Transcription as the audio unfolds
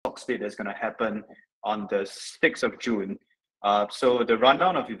split that's going to happen on the 6th of June. So the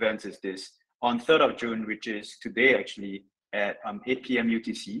rundown of events is this. On 3rd of June, which is today actually at 8 p.m.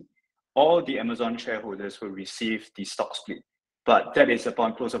 UTC, all the Amazon shareholders will receive the stock split. But that is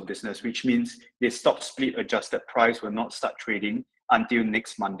upon close of business, which means the stock split adjusted price will not start trading until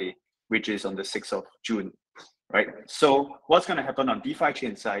next Monday, which is on the 6th of June, right? So what's going to happen on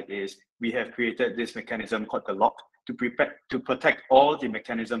DeFiChain side is we have created this mechanism called the lock to protect all the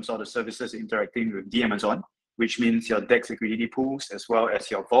mechanisms or the services interacting with the Amazon, which means your DEX liquidity pools as well as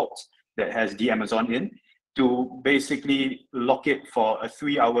your vaults that has the Amazon in, to basically lock it for a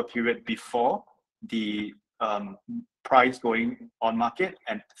 3-hour period before the price going on market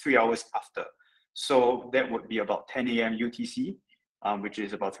and 3 hours after. So that would be about 10 a.m. UTC, which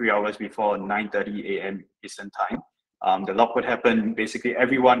is about 3 hours before 9:30 a.m. Eastern time. The lock would happen, basically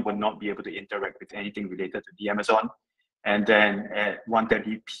everyone would not be able to interact with anything related to the Amazon. And then at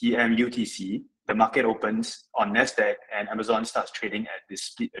 1:30 p.m. UTC, the market opens on NASDAQ and Amazon starts trading at this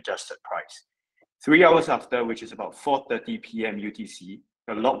split adjusted price. 3 hours after, which is about 4:30 p.m. UTC,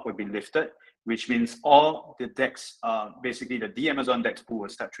 the lock will be lifted, which means all the DEX, basically the Amazon DEX pool will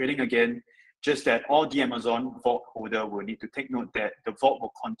start trading again, just that all the Amazon vault holder will need to take note that the vault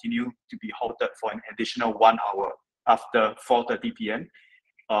will continue to be halted for an additional 1 hour after 4:30 p.m.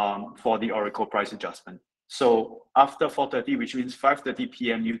 For the Oracle price adjustment. So after 4:30, which means 5:30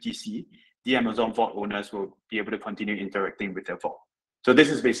 p.m. UTC, the Amazon vault owners will be able to continue interacting with their vault. So this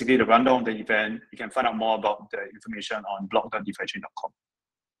is basically the rundown of the event. You can find out more about the information on blog.defichain.com.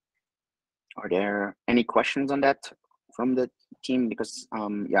 Are there any questions on that from the team? Because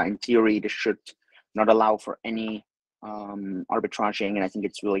yeah, in theory, this should not allow for any arbitraging, and I think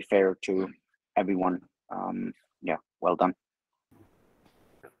it's really fair to everyone. Yeah, well done.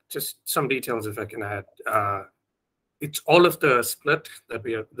 Just some details, if I can add. It's all of the split that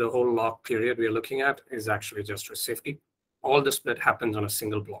the whole lock period we are looking at is actually just for safety. All the split happens on a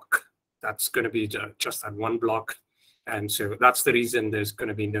single block. That's going to be just that one block. And so that's the reason there's going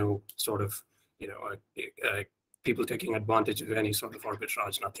to be no sort of, people taking advantage of any sort of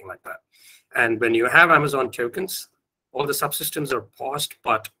arbitrage, nothing like that. And when you have Amazon tokens, all the subsystems are paused,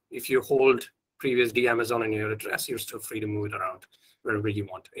 but if you hold previous Amazon in your address, you're still free to move it around wherever you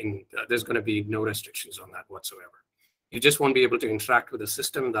want. And there's going to be no restrictions on that whatsoever. You just won't be able to interact with a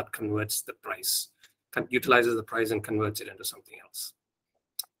system that converts the price, utilizes the price and converts it into something else.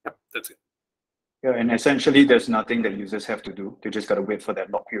 Yep, that's it. Yeah, and essentially there's nothing that users have to do. They just got to wait for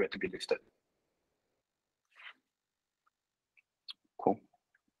that lock period to be lifted.